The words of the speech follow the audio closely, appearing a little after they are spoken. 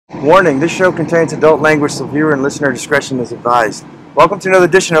Warning, this show contains adult language, so viewer and listener discretion is advised. Welcome to another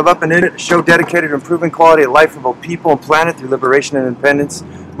edition of Up and In It, a show dedicated to improving quality of life for both people and planet through liberation and independence,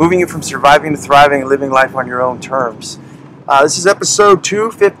 moving you from surviving to thriving and living life on your own terms. This is episode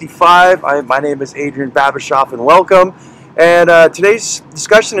 255. My name is Adrian Babashoff, and welcome. And today's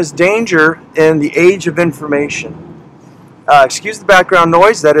discussion is danger in the age of information. Excuse the background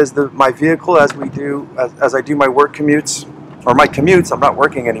noise. That is my vehicle as I do my work commutes. Or my commutes. I'm not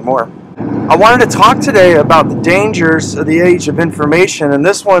working anymore. I wanted to talk today about the dangers of the age of information, and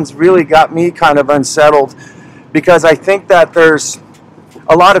this one's really got me kind of unsettled because I think that there's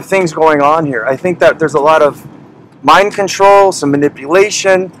a lot of things going on here. I think that there's a lot of mind control, some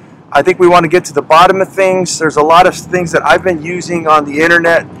manipulation. I think we want to get to the bottom of things. There's a lot of things that I've been using on the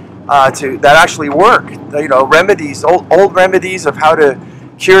internet that actually work. You know, remedies, old remedies of how to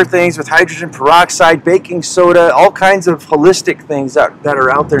cure things with hydrogen peroxide, baking soda, all kinds of holistic things that are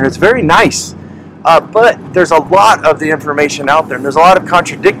out there. And it's very nice. But there's a lot of the information out there, and there's a lot of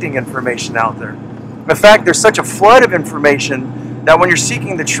contradicting information out there. In fact, there's such a flood of information that when you're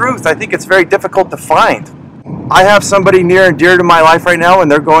seeking the truth, I think it's very difficult to find. I have somebody near and dear to my life right now,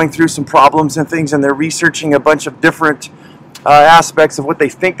 and they're going through some problems and things, and they're researching a bunch of different aspects of what they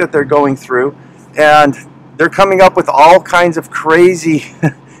think that they're going through. And they're coming up with all kinds of crazy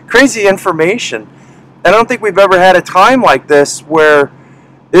information. And I don't think we've ever had a time like this where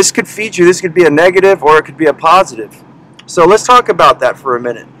this could feed you. This could be a negative or it could be a positive. So let's talk about that for a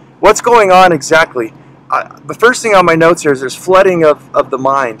minute. What's going on exactly? The first thing on my notes here is there's flooding of the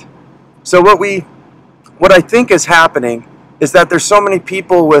mind. So what I think is happening is that there's so many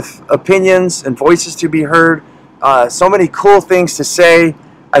people with opinions and voices to be heard, so many cool things to say.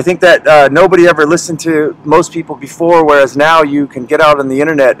 I think that nobody ever listened to most people before, whereas now you can get out on the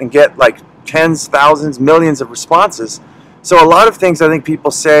internet and get like tens, thousands, millions of responses. So a lot of things I think people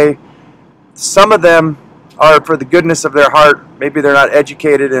say, some of them are for the goodness of their heart. Maybe they're not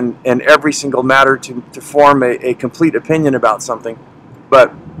educated in every single matter to form a complete opinion about something.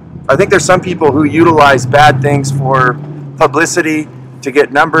 But I think there's some people who utilize bad things for publicity, to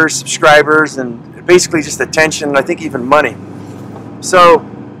get numbers, subscribers, and basically just attention, and I think even money. So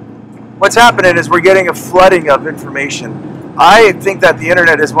what's happening is we're getting a flooding of information. I think that the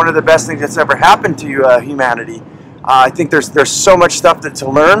internet is one of the best things that's ever happened to humanity. I think there's so much stuff to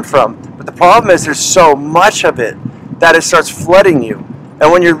learn from. But the problem is there's so much of it that it starts flooding you.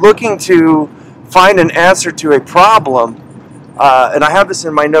 And when you're looking to find an answer to a problem, and I have this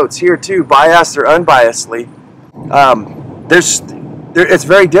in my notes here too, biased or unbiasedly, it's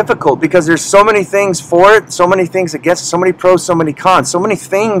very difficult because there's so many things for it, so many things against it, so many pros, so many cons, so many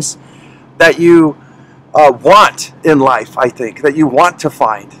things that you want in life, I think, that you want to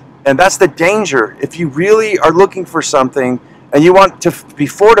find. And that's the danger. If you really are looking for something and you want to be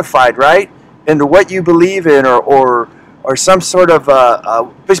fortified, right, into what you believe in or some sort of,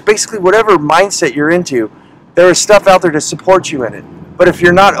 basically whatever mindset you're into, there is stuff out there to support you in it. But if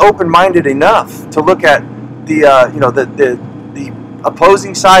you're not open-minded enough to look at the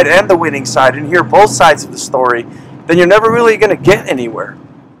opposing side and the winning side and hear both sides of the story, then you're never really going to get anywhere.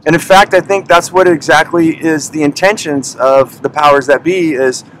 And in fact, I think that's what exactly is the intentions of the powers that be,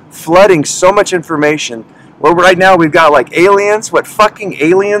 is flooding so much information. Well, right now we've got like aliens, fucking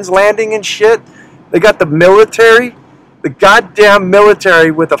aliens landing and shit. They got the military, the goddamn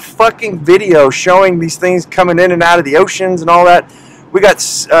military, with a fucking video showing these things coming in and out of the oceans and all that. We got,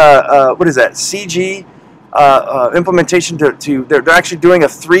 what is that, CG implementation they're actually doing a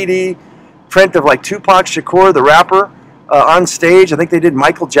 3D print of like Tupac Shakur, the rapper, on stage. I think they did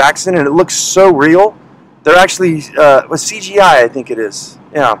Michael Jackson, and it looks so real. They're actually with CGI, I think it is.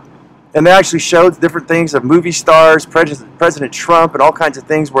 Yeah, and they actually showed different things of movie stars, President Trump, and all kinds of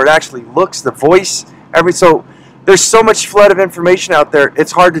things where it actually looks, the voice, so there's so much flood of information out there.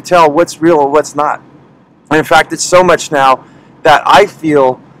 It's hard to tell what's real and what's not. And in fact, it's so much now that I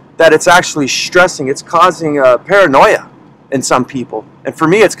feel that it's actually stressing. It's causing paranoia in some people, and for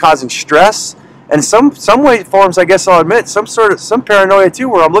me, it's causing stress. And some way forms, I guess I'll admit, some paranoia too,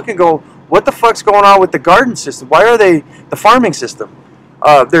 where I'm looking, go, what the fuck's going on with the garden system? Why are they the farming system?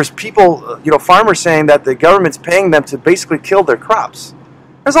 There's people, farmers saying that the government's paying them to basically kill their crops.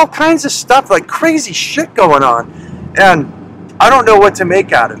 There's all kinds of stuff, like crazy shit going on, and I don't know what to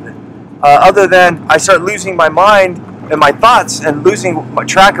make out of it. Other than I start losing my mind and my thoughts and losing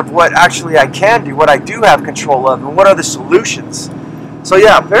track of what actually I can do, what I do have control of, and what are the solutions. So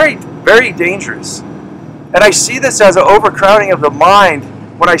yeah, very, very dangerous. And I see this as an overcrowding of the mind.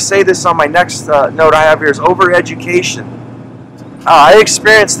 When I say this on my next note I have here is overeducation. I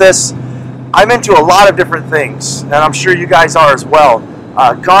experienced this. I'm into a lot of different things, and I'm sure you guys are as well.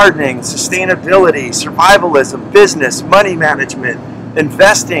 gardening, sustainability, survivalism, business, money management,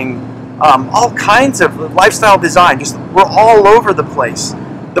 investing, all kinds of lifestyle design. Just we're all over the place.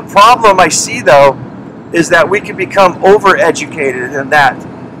 The problem I see, though, is that we can become overeducated in that.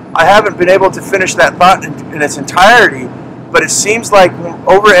 I haven't been able to finish that thought in its entirety, but it seems like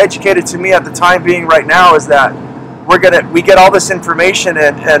overeducated to me at the time being right now is that we get all this information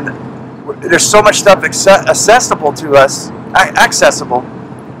and there's so much stuff accessible to us,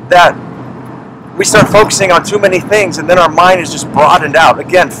 that we start focusing on too many things, and then our mind is just broadened out.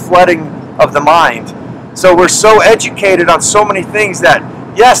 Again, flooding of the mind. So we're so educated on so many things that,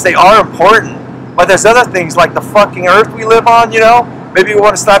 yes, they are important, but there's other things like the fucking earth we live on, you know? Maybe we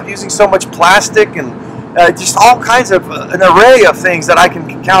want to stop using so much plastic and just all kinds of, an array of things that I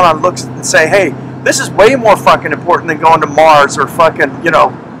can count on looks and say, hey, this is way more fucking important than going to Mars or fucking, you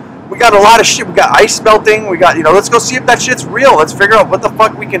know, we got a lot of shit. We got ice melting. We got, you know, let's go see if that shit's real. Let's figure out what the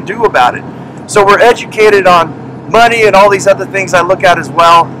fuck we can do about it. So we're educated on money and all these other things I look at as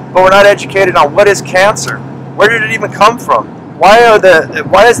well, but we're not educated on what is cancer. Where did it even come from? Why is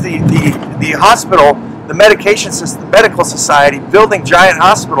the hospital, the medical society building giant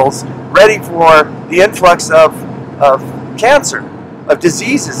hospitals ready for the influx of cancer, of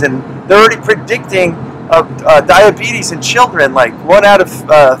diseases, and they're already predicting of diabetes in children. Like 1 out of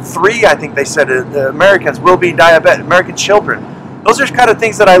 3, I think they said, the Americans will be diabetic. American children. Those are kind of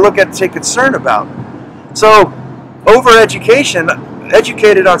things that I look at and take concern about. So, overeducation,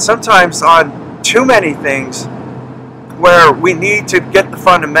 educated on sometimes on too many things, where we need to get the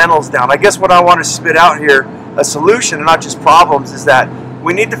fundamentals down. I guess what I want to spit out here, a solution and not just problems, is that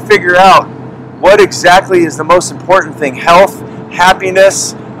we need to figure out what exactly is the most important thing. Health,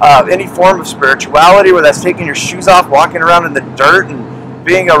 happiness, any form of spirituality, where that's taking your shoes off, walking around in the dirt and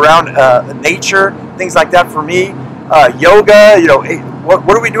being around nature, things like that for me. Yoga, you know,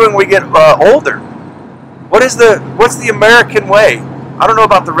 what are we doing when we get older? What's the American way? I don't know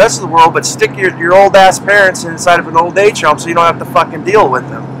about the rest of the world, but stick your old ass parents inside of an old age home so you don't have to fucking deal with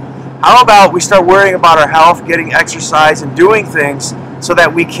them. How about we start worrying about our health, getting exercise, and doing things so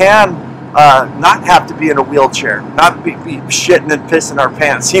that we can not have to be in a wheelchair, not be shitting and pissing our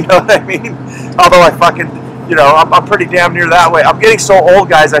pants, you know what I mean? Although I fucking, you know, I'm pretty damn near that way. I'm getting so old,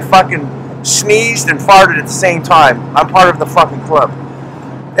 guys, I fucking sneezed and farted at the same time. I'm part of the fucking club.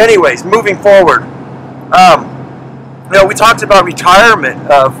 Anyways, moving forward. You know, we talked about retirement,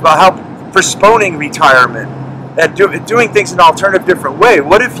 about how postponing retirement and doing things in an alternative, different way.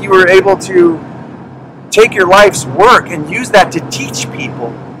 What if you were able to take your life's work and use that to teach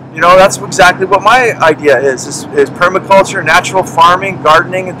people? You know, that's exactly what my idea is permaculture, natural farming,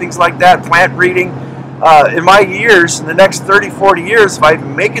 gardening, and things like that, plant breeding. In my years, in the next 30, 40 years, if I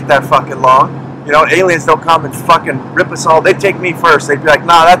even make it that fucking long, you know, aliens don't come and fucking rip us all. They'd take me first. They'd be like,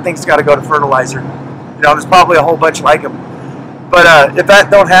 nah, that thing's got to go to fertilizer. You know, there's probably a whole bunch like them. But if that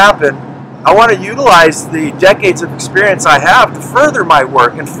don't happen, I want to utilize the decades of experience I have to further my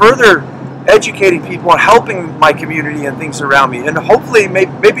work and further educating people and helping my community and things around me, and hopefully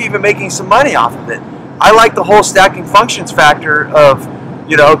maybe even making some money off of it. I like the whole stacking functions factor of,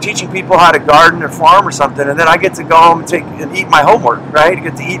 you know, teaching people how to garden or farm or something, and then I get to go home and eat my homework, right? I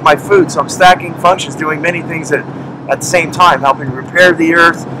get to eat my food. So I'm stacking functions, doing many things at the same time, helping repair the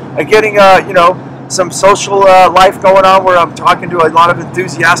earth and getting, you know, some social life going on where I'm talking to a lot of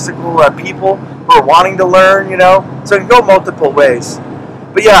enthusiastical people who are wanting to learn, you know. So it can go multiple ways.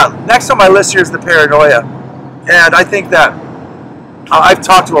 But yeah, next on my list here is the paranoia. And I think that I've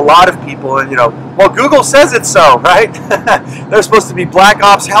talked to a lot of people, and, you know, well, Google says it's so, right? There's supposed to be Black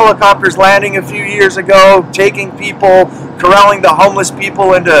Ops helicopters landing a few years ago, taking people, corralling the homeless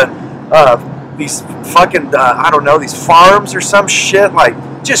people into these fucking, I don't know, these farms or some shit, like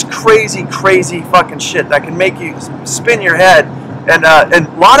just crazy fucking shit that can make you spin your head. And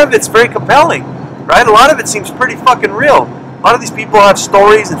a lot of it's very compelling, right? A lot of it seems pretty fucking real. A lot of these people have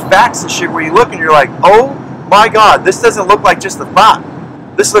stories and facts and shit where you look and you're like, oh my God, this doesn't look like just a thought.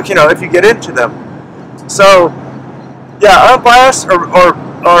 This look, you know, if you get into them. So, yeah, unbiased or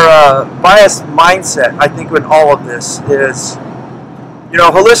biased mindset, I think, in all of this is, you know,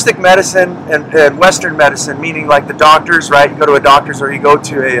 holistic medicine and Western medicine, meaning like the doctors, right? You go to a doctor's or you go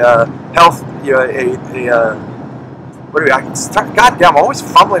to a health, you know, goddamn, I'm always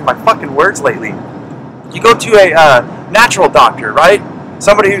fumbling my fucking words lately. You go to a natural doctor, right?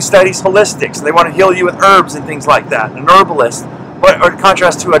 Somebody who studies holistics. They want to heal you with herbs and things like that. An herbalist, or in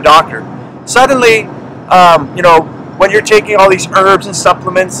contrast to a doctor. Suddenly, you know, when you're taking all these herbs and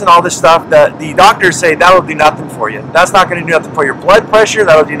supplements and all this stuff, that the doctors say that will do nothing for you. That's not going to do nothing for your blood pressure.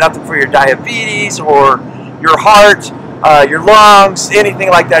 That will do nothing for your diabetes or your heart. your lungs, anything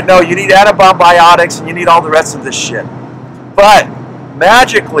like that. No, you need antibiotics and you need all the rest of this shit. But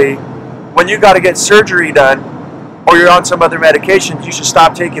magically, when you got to get surgery done or you're on some other medications, you should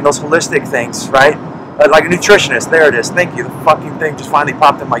stop taking those holistic things, right? Like a nutritionist. There it is. Thank you. The fucking thing just finally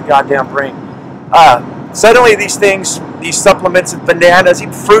popped in my goddamn brain. Suddenly these things, these supplements and bananas,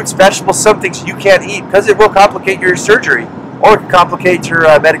 even fruits, vegetables, some things you can't eat because it will complicate your surgery or complicate your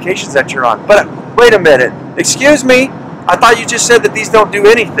medications that you're on. But wait a minute. Excuse me? I thought you just said that these don't do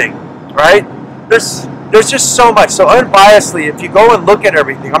anything, right? There's just so much. So unbiasedly, if you go and look at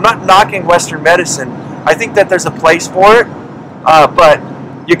everything, I'm not knocking Western medicine. I think that there's a place for it, but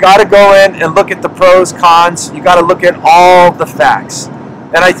you got to go in and look at the pros, cons. You got to look at all the facts.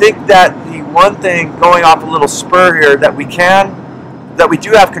 And I think that the one thing, going off a little spur here, that we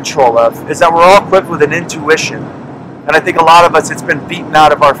do have control of, is that we're all equipped with an intuition. And I think a lot of us, it's been beaten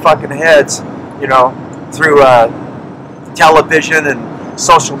out of our fucking heads, you know, through television and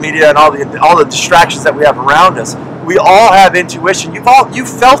social media and all the distractions that we have around us. We all have intuition. You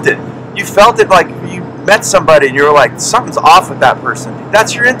felt it. You felt it like you met somebody and you were like, something's off with that person.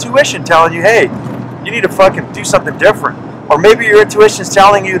 That's your intuition telling you, hey, you need to fucking do something different. Or maybe your intuition is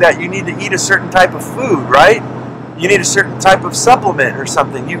telling you that you need to eat a certain type of food, right? You need a certain type of supplement or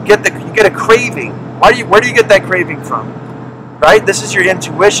something. You get a craving. Where do you get that craving from? Right? This is your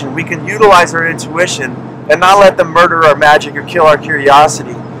intuition. We can utilize our intuition and not let them murder our magic or kill our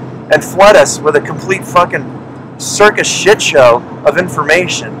curiosity and flood us with a complete fucking circus shit show of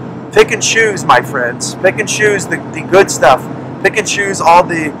information. Pick and choose, my friends. Pick and choose the good stuff. Pick and choose all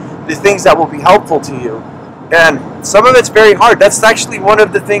the things that will be helpful to you. And some of it's very hard. That's actually one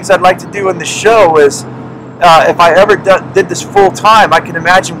of the things I'd like to do in the show is if I ever did this full time, I can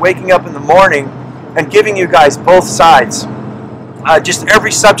imagine waking up in the morning and giving you guys both sides. Just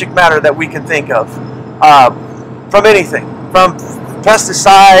every subject matter that we can think of. From anything. From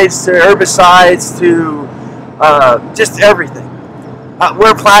pesticides to herbicides to just everything.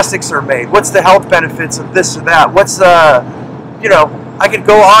 Where plastics are made. What's the health benefits of this or that? What's you know, I could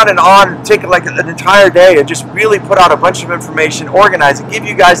go on and take like an entire day and just really put out a bunch of information, organize it, give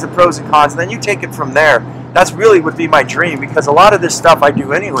you guys the pros and cons, and then you take it from there. That's really would be my dream, because a lot of this stuff I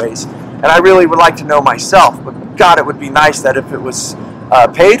do anyways, and I really would like to know myself. But God, it would be nice that if it was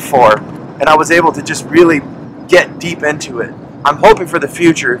paid for and I was able to just really get deep into it. I'm hoping for the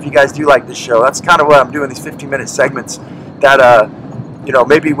future, if you guys do like this show. That's kind of what I'm doing, these 15-minute segments that you know,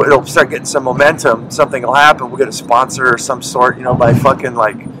 maybe it'll start getting some momentum. Something will happen. We'll get a sponsor or some sort, you know, by fucking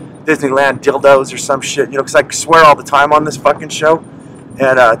like Disneyland dildos or some shit, you know, because I swear all the time on this fucking show.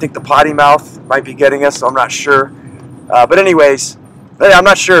 And I think the potty mouth might be getting us, so I'm not sure. But anyways, I'm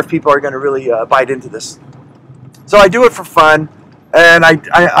not sure if people are going to really bite into this. So I do it for fun. And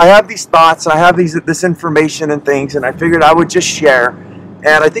I have these thoughts, and I have this information and things, and I figured I would just share.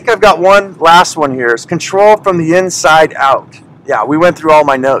 And I think I've got one last one here. It's control from the inside out. Yeah, we went through all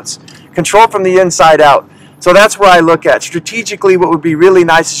my notes. Control from the inside out. So that's where I look at. Strategically, what would be really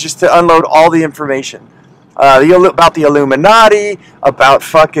nice is just to unload all the information. About the Illuminati, about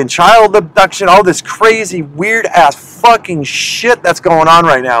fucking child abduction, all this crazy, weird-ass fucking shit that's going on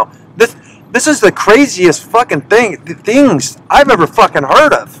right now. This is the craziest fucking things I've ever fucking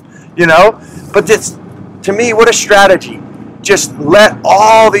heard of, you know? But this, to me, what a strategy. Just let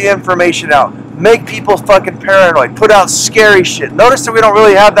all the information out. Make people fucking paranoid. Put out scary shit. Notice that we don't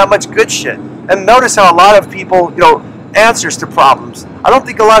really have that much good shit. And notice how a lot of people, you know, answers to problems. I don't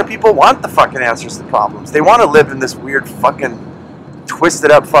think a lot of people want the fucking answers to problems. They want to live in this weird fucking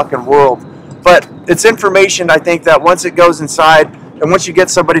twisted up fucking world. But it's information, I think, that once it goes inside, and once you get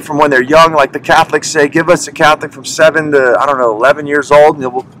somebody from when they're young, like the Catholics say, give us a Catholic from 7 to, I don't know, 11 years old,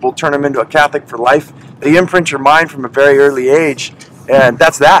 and we'll turn them into a Catholic for life. They imprint your mind from a very early age, and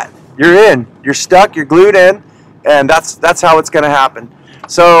that's that. You're in. You're stuck. You're glued in, and that's how it's going to happen.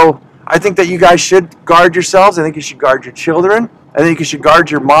 So I think that you guys should guard yourselves. I think you should guard your children. I think you should guard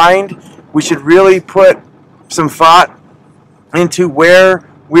your mind. We should really put some thought into where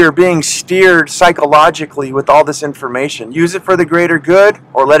we are being steered psychologically with all this information. Use it for the greater good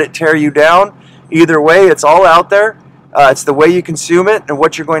or let it tear you down. Either way, it's all out there. It's the way you consume it and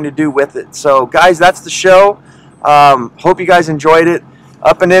what you're going to do with it. So, guys, that's the show. Hope you guys enjoyed it.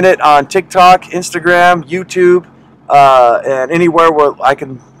 Up and In It on TikTok, Instagram, YouTube, and anywhere where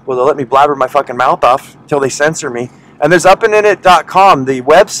they'll let me blabber my fucking mouth off until they censor me. And there's upandinit.com, the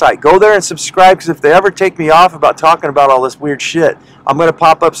website. Go there and subscribe, because if they ever take me off about talking about all this weird shit, I'm going to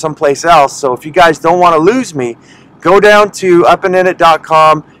pop up someplace else. So if you guys don't want to lose me, go down to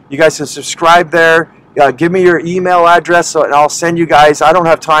upandinit.com. You guys can subscribe there, Give me your email address and I'll send you guys. I don't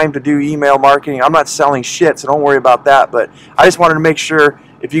have time to do email marketing. I'm not selling shit, so don't worry about that. But I just wanted to make sure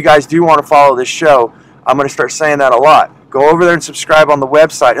if you guys do want to follow this show, I'm going to start saying that a lot. Go over there and subscribe on the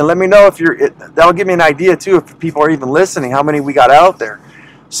website. And let me know if that'll give me an idea, too, if people are even listening, how many we got out there.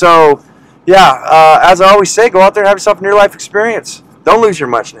 So, yeah, as I always say, go out there and have yourself a near-life experience. Don't lose your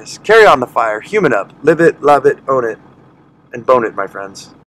muchness. Carry on the fire. Human up. Live it, love it, own it, and bone it, my friends.